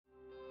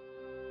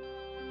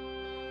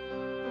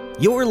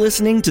You're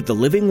listening to The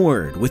Living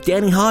Word with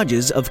Danny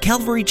Hodges of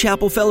Calvary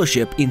Chapel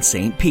Fellowship in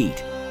St. Pete.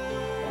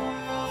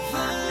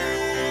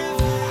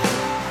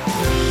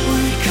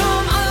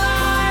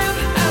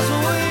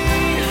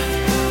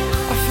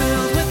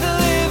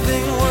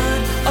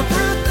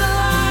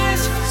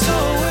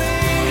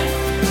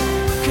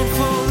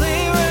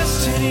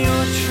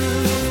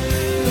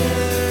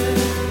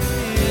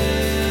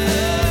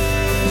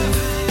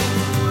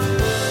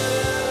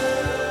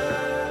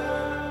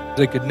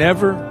 They could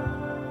never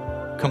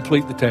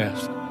complete the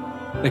task.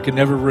 They could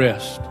never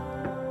rest.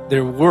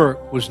 Their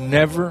work was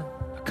never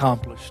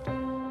accomplished.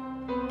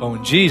 But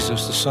when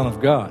Jesus, the Son of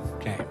God,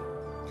 came,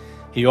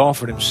 He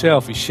offered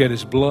Himself. He shed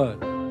His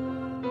blood.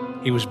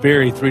 He was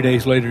buried. 3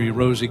 days later, He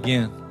rose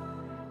again.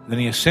 Then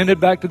He ascended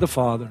back to the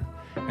Father,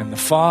 and the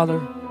Father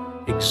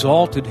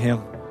exalted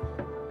Him,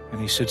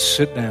 and He said,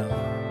 sit down.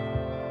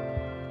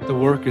 The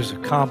work is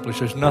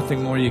accomplished. There's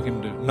nothing more you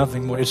can do.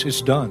 Nothing more.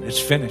 It's done. It's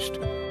finished.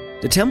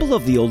 The temple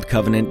of the Old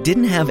Covenant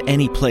didn't have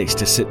any place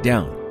to sit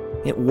down.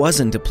 It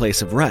wasn't a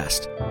place of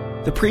rest.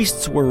 The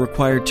priests were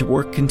required to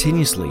work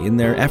continuously in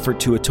their effort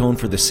to atone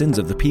for the sins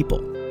of the people.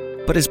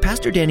 But as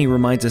Pastor Danny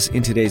reminds us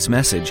in today's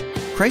message,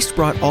 Christ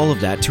brought all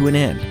of that to an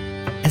end.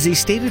 As He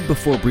stated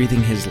before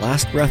breathing His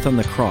last breath on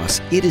the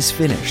cross, it is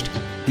finished.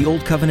 The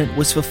Old Covenant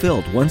was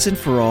fulfilled once and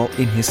for all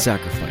in His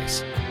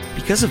sacrifice.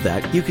 Because of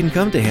that, you can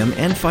come to Him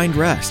and find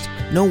rest.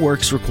 No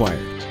works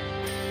required.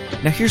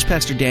 Now here's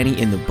Pastor Danny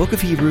in the book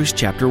of Hebrews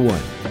chapter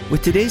 1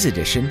 with today's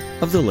edition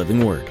of The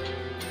Living Word.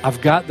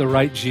 I've got the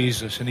right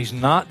Jesus, and He's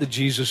not the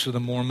Jesus of the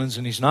Mormons,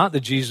 and He's not the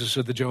Jesus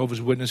of the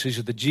Jehovah's Witnesses.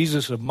 He's the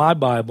Jesus of my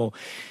Bible.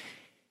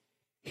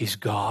 He's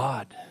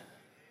God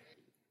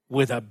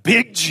with a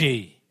big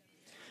G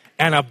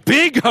and a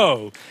big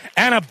O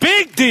and a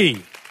big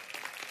D.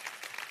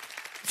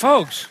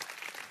 Folks,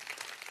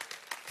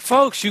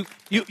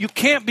 you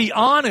can't be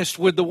honest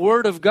with the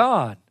Word of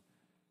God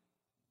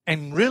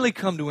and really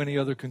come to any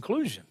other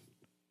conclusion.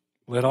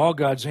 Let all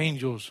God's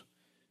angels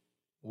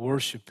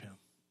worship Him.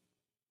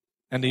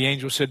 And the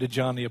angel said to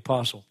John the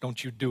Apostle,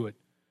 don't you do it.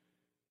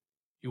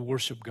 You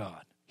worship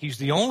God. He's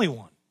the only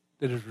one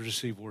that has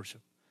received worship.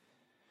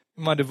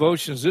 In my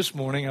devotions this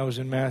morning, I was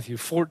in Matthew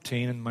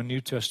 14 in my New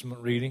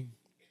Testament reading.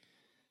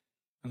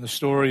 And the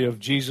story of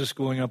Jesus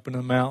going up in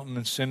the mountain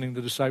and sending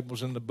the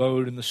disciples in the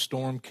boat, and the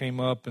storm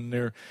came up and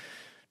they're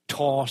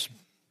tossed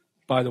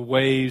by the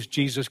waves.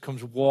 Jesus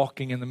comes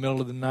walking in the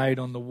middle of the night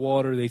on the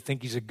water. They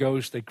think He's a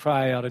ghost. They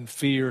cry out in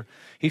fear.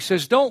 He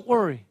says, don't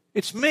worry,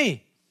 it's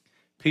me.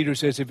 Peter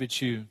says, if it's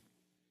you,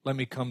 let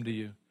me come to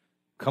you.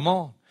 Come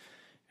on.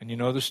 And you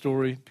know the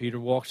story.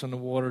 Peter walks on the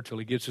water till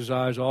he gets his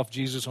eyes off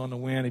Jesus on the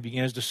wind. He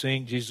begins to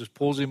sink. Jesus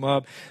pulls him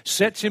up,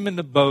 sets him in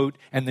the boat,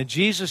 and then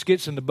Jesus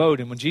gets in the boat.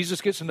 And when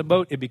Jesus gets in the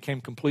boat, it became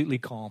completely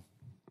calm.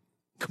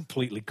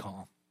 Completely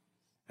calm.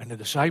 And the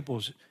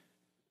disciples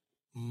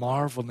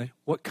marveled.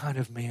 What kind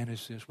of man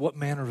is this? What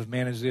manner of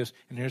man is this?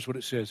 And here's what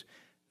it says.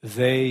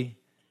 They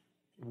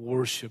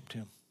worshiped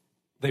Him.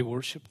 They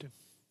worshiped Him.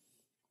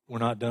 We're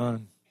not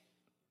done.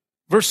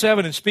 Verse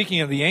 7, and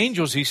speaking of the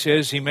angels, He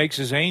says He makes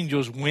His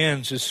angels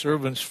winds, His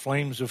servants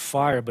flames of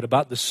fire. But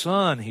about the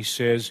Son, He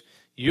says,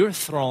 your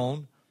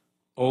throne,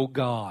 O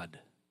God,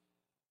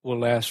 will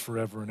last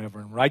forever and ever,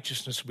 and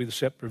righteousness will be the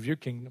scepter of your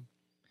kingdom.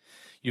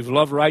 You've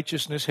loved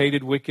righteousness,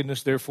 hated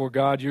wickedness. Therefore,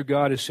 God, your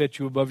God, has set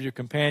you above your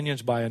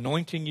companions by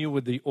anointing you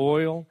with the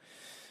oil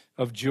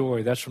of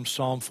joy. That's from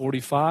Psalm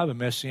 45, a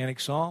messianic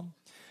psalm.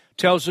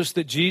 Tells us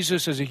that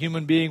Jesus, as a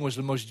human being, was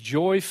the most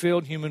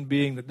joy-filled human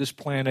being that this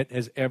planet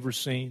has ever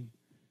seen.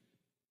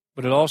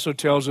 But it also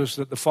tells us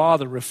that the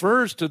Father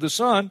refers to the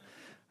Son,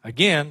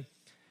 again,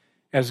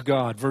 as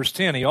God. Verse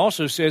 10, He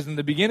also says, in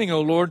the beginning,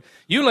 O Lord,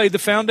 you laid the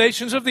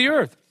foundations of the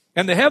earth,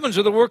 and the heavens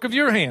are the work of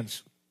your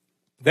hands.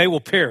 They will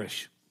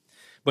perish,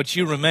 but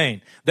you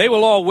remain. They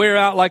will all wear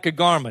out like a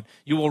garment.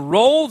 You will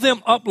roll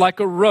them up like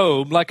a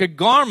robe. Like a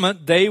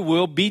garment, they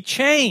will be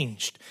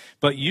changed.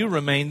 But you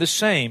remain the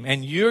same,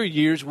 and your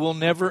years will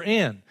never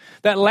end.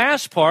 That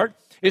last part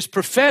is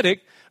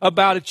prophetic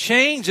about a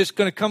change that's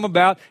going to come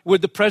about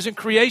with the present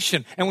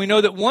creation. And we know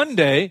that one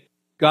day,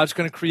 God's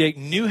going to create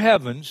new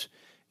heavens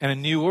and a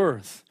new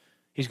earth.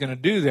 He's going to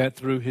do that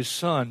through His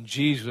Son,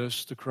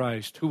 Jesus the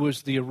Christ, who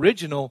was the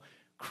original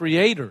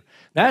creator.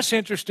 That's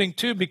interesting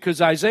too,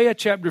 because Isaiah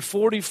chapter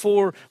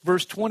 44,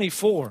 verse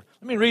 24.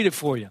 Let me read it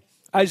for you.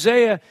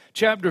 Isaiah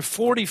chapter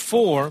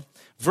 44,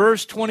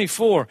 verse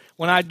 24.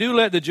 When I do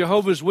let the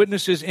Jehovah's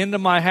Witnesses into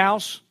my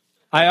house,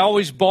 I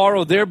always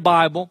borrow their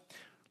Bible,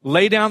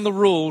 lay down the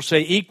rules,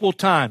 say equal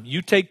time.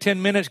 You take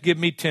 10 minutes, give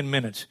me 10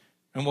 minutes,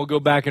 and we'll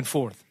go back and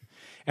forth.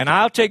 And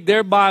I'll take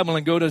their Bible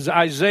and go to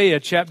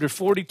Isaiah chapter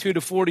 42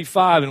 to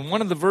 45. And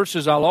one of the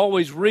verses I'll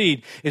always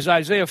read is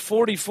Isaiah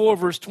 44,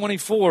 verse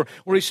 24,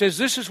 where he says,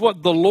 this is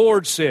what the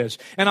Lord says.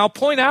 And I'll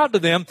point out to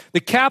them the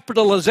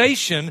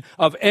capitalization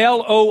of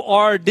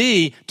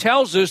L-O-R-D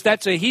tells us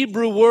that's a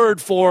Hebrew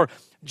word for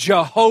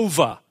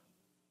Jehovah.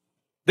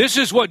 This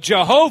is what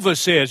Jehovah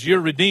says, your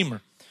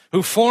Redeemer,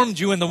 who formed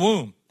you in the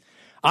womb.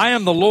 I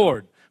am the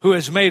Lord, who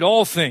has made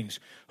all things,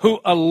 who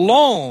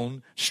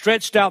alone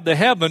stretched out the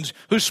heavens,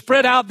 who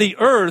spread out the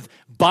earth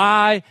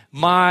by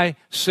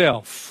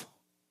myself.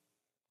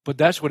 But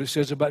that's what it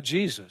says about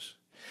Jesus.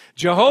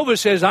 Jehovah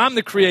says, I'm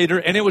the creator,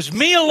 and it was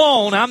me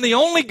alone. I'm the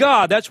only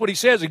God. That's what he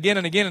says again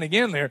and again and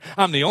again there.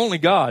 I'm the only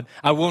God.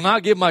 I will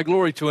not give my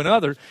glory to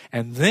another.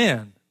 And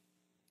then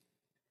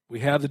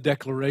we have the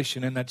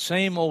declaration in that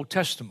same Old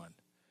Testament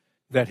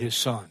that his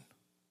Son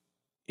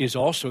is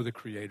also the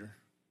creator.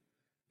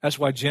 That's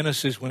why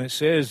Genesis, when it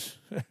says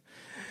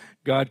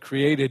God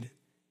created,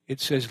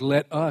 it says,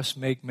 let us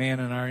make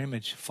man in our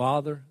image.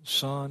 Father,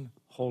 Son,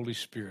 Holy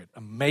Spirit.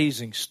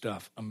 Amazing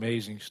stuff.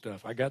 Amazing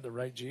stuff. I got the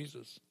right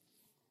Jesus.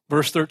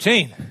 Verse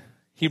 13,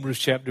 Hebrews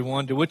chapter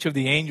 1, to which of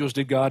the angels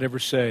did God ever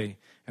say?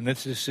 And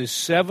this is his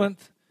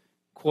seventh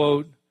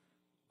quote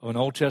of an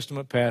Old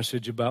Testament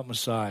passage about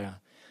Messiah.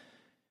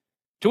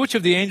 To which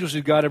of the angels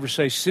did God ever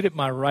say, sit at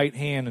my right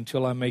hand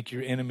until I make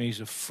your enemies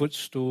a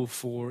footstool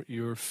for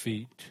your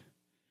feet?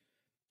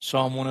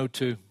 Psalm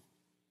 102,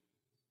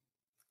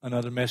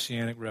 another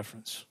messianic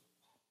reference.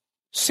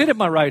 Sit at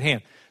my right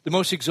hand, the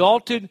most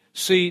exalted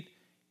seat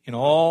in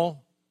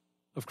all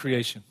of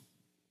creation.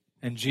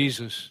 And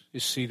Jesus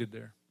is seated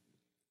there.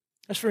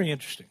 That's very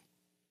interesting.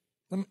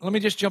 Let me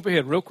just jump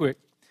ahead real quick.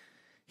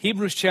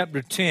 Hebrews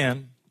chapter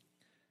 10,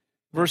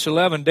 verse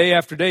 11, day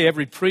after day,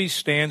 every priest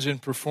stands and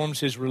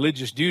performs his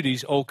religious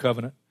duties, Old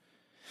Covenant.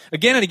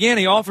 Again and again,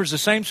 he offers the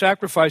same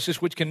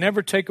sacrifices which can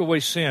never take away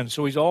sin.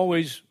 So he's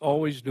always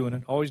doing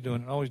it, always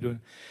doing it, always doing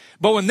it.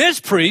 But when this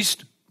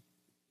priest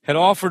had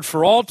offered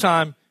for all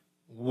time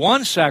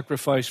one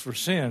sacrifice for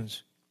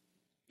sins,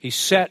 he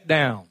sat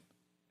down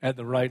at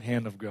the right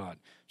hand of God.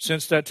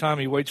 Since that time,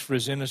 he waits for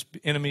his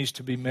enemies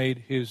to be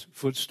made his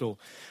footstool.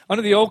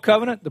 Under the Old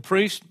Covenant, the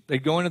priests, they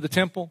go into the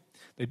temple,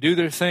 they do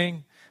their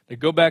thing, they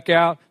go back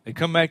out, they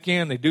come back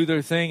in, they do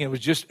their thing. It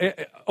was just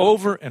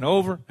over and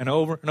over and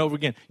over and over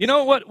again. You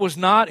know what was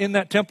not in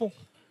that temple?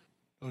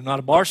 There was not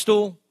a bar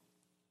stool.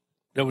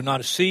 There was not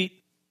a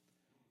seat.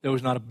 There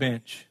was not a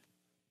bench.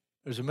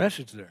 There's a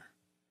message there.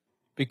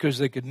 Because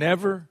they could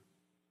never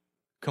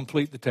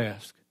complete the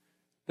task.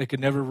 They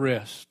could never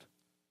rest.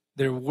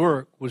 Their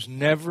work was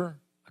never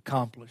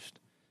accomplished.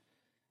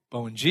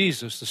 But when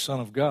Jesus, the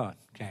Son of God,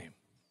 came,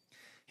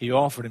 he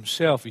offered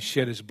himself, he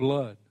shed his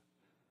blood.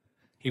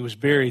 He was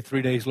buried.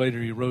 3 days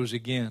later, he rose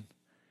again.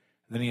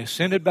 Then he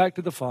ascended back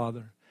to the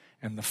Father,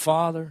 and the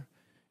Father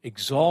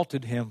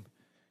exalted him,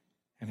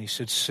 and he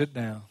said, sit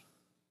down.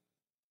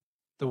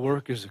 The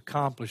work is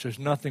accomplished. There's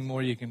nothing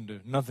more you can do.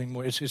 Nothing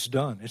more. It's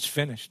done. It's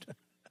finished.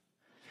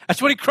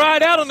 That's what he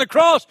cried out on the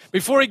cross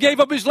before he gave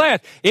up his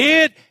last.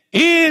 It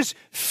is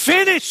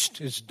finished.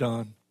 It's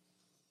done.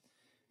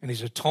 And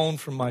he's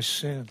atoned for my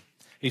sin.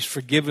 He's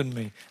forgiven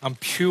me. I'm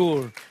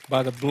pure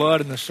by the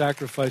blood and the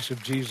sacrifice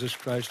of Jesus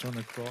Christ on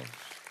the cross.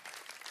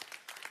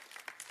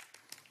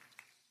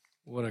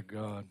 What a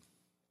God.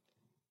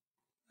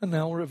 And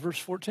now we're at verse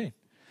 14.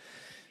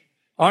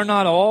 Are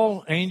not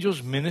all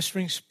angels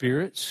ministering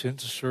spirits sent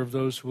to serve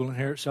those who will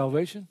inherit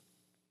salvation?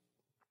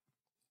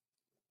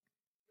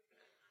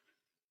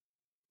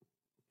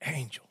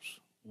 Angels.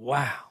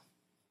 Wow.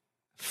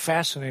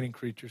 Fascinating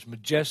creatures.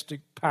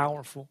 Majestic,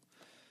 powerful.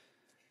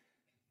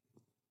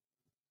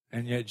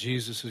 And yet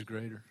Jesus is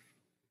greater.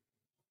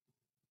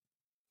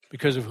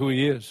 Because of who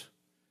he is.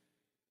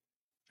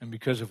 And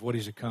because of what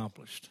he's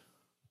accomplished.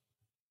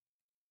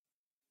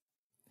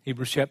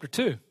 Hebrews chapter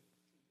 2.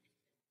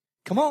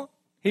 Come on.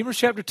 Hebrews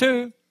chapter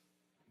 2.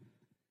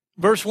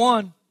 Verse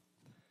 1.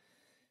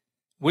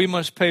 We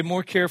must pay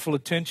more careful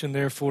attention,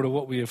 therefore, to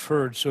what we have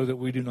heard so that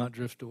we do not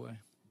drift away.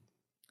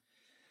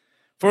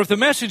 For if the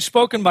message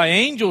spoken by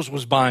angels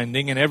was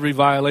binding and every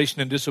violation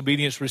and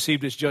disobedience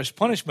received its just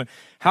punishment,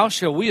 how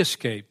shall we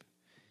escape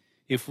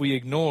if we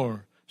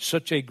ignore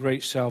such a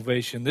great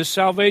salvation? This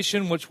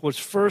salvation, which was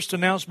first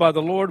announced by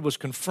the Lord, was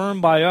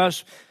confirmed by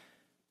us,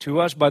 to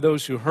us by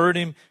those who heard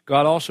him.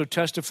 God also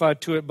testified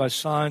to it by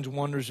signs,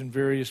 wonders, and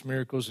various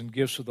miracles and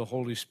gifts of the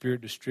Holy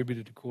Spirit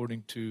distributed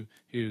according to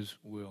his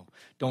will.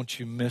 Don't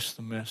you miss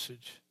the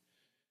message.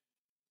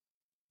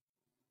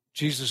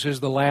 Jesus is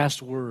the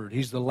last word.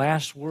 He's the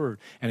last word.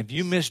 And if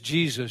you miss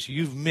Jesus,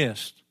 you've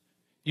missed.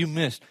 You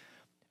missed.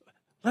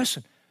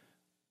 Listen.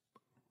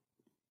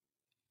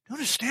 You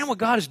understand what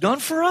God has done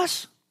for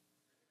us?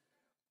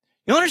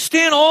 You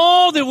understand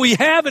all that we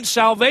have in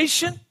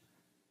salvation?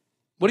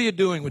 What are you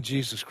doing with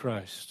Jesus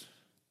Christ?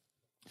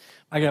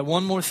 I got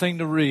one more thing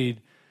to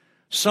read.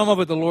 Some of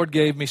it the Lord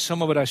gave me.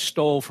 Some of it I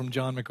stole from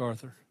John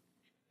MacArthur.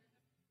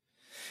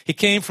 He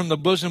came from the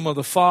bosom of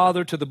the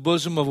Father to the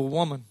bosom of a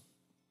woman.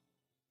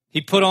 He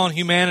put on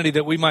humanity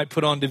that we might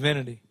put on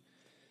divinity.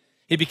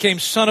 He became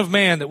Son of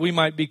Man that we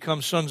might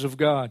become sons of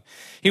God.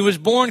 He was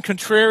born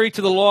contrary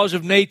to the laws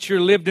of nature,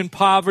 lived in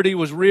poverty,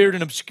 was reared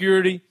in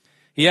obscurity.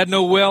 He had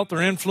no wealth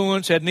or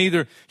influence, had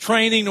neither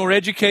training nor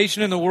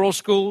education in the world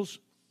schools.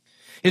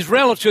 His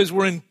relatives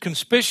were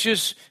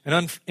inconspicuous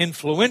and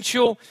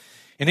influential.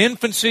 In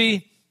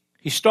infancy,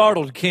 he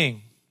startled a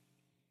king.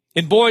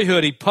 In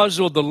boyhood, he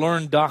puzzled the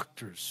learned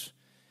doctors.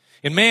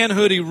 In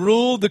manhood, he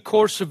ruled the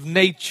course of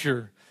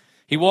nature.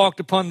 He walked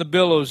upon the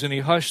billows and he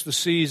hushed the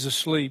seas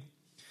asleep.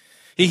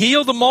 He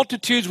healed the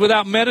multitudes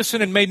without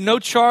medicine and made no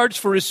charge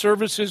for his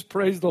services.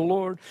 Praise the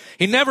Lord.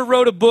 He never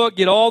wrote a book,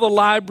 yet all the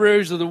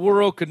libraries of the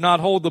world could not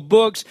hold the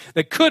books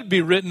that could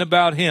be written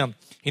about him.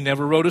 He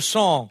never wrote a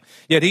song,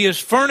 yet he has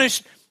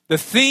furnished the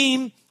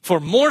theme for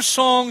more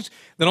songs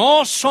than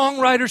all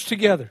songwriters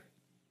together.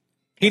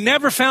 He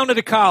never founded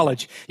a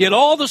college, yet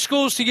all the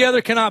schools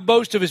together cannot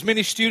boast of as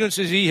many students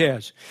as he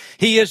has.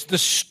 He is the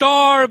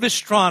star of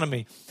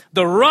astronomy,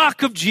 the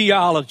rock of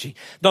geology,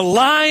 the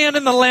lion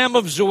and the lamb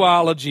of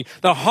zoology,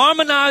 the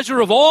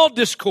harmonizer of all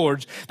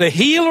discords, the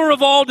healer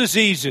of all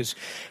diseases.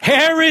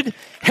 Herod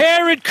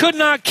could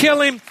not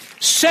kill him.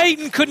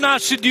 Satan could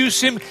not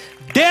seduce him.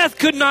 Death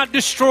could not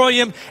destroy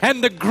him.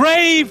 And the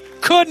grave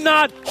could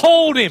not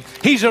hold him.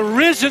 He's a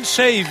risen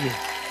Savior.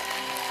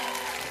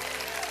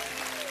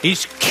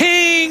 He's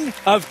King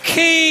of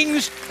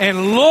kings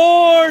and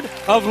Lord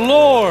of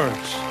lords.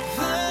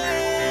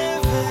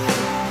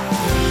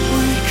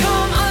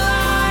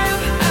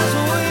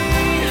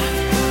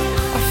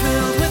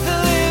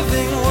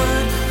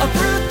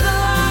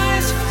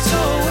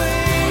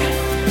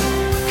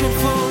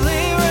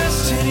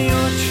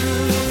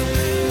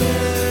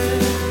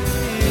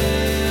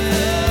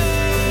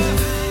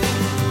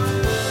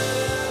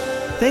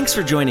 Thanks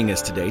for joining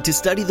us today to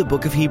study the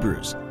book of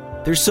Hebrews.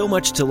 There's so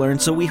much to learn,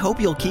 so we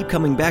hope you'll keep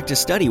coming back to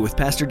study with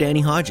Pastor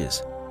Danny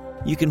Hodges.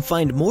 You can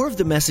find more of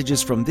the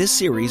messages from this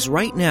series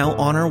right now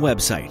on our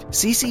website,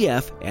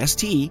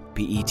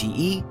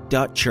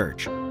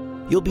 ccfstpete.church.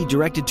 You'll be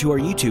directed to our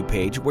YouTube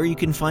page where you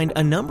can find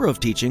a number of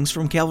teachings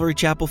from Calvary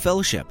Chapel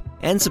Fellowship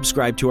and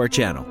subscribe to our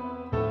channel.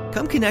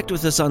 Come connect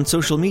with us on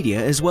social media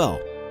as well.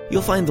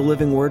 You'll find the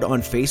Living Word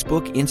on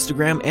Facebook,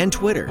 Instagram, and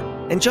Twitter,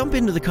 and jump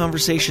into the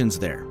conversations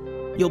there.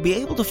 You'll be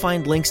able to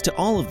find links to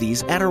all of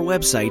these at our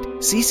website,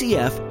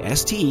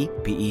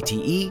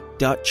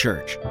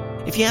 ccfstpete.church.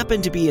 If you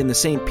happen to be in the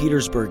St.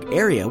 Petersburg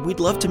area, we'd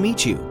love to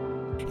meet you.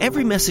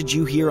 Every message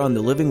you hear on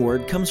the Living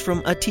Word comes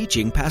from a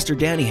teaching Pastor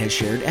Danny has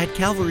shared at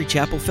Calvary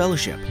Chapel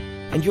Fellowship,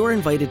 and you're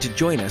invited to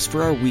join us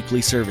for our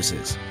weekly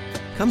services.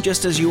 Come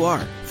just as you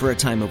are for a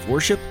time of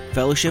worship,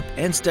 fellowship,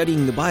 and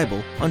studying the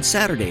Bible on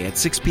Saturday at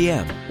 6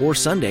 p.m. or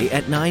Sunday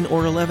at 9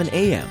 or 11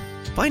 a.m.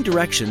 Find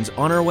directions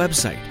on our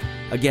website.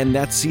 Again,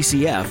 that's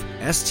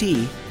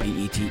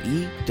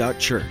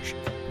ccfstpete.church.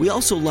 We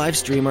also live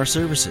stream our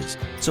services,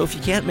 so if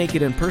you can't make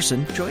it in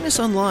person, join us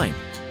online.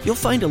 You'll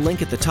find a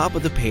link at the top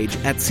of the page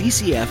at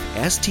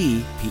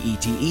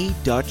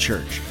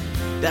ccfstpete.church.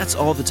 That's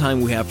all the time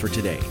we have for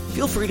today.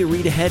 Feel free to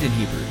read ahead in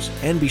Hebrews,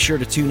 and be sure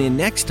to tune in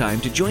next time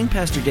to join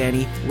Pastor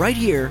Danny right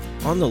here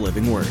on the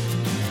Living Word.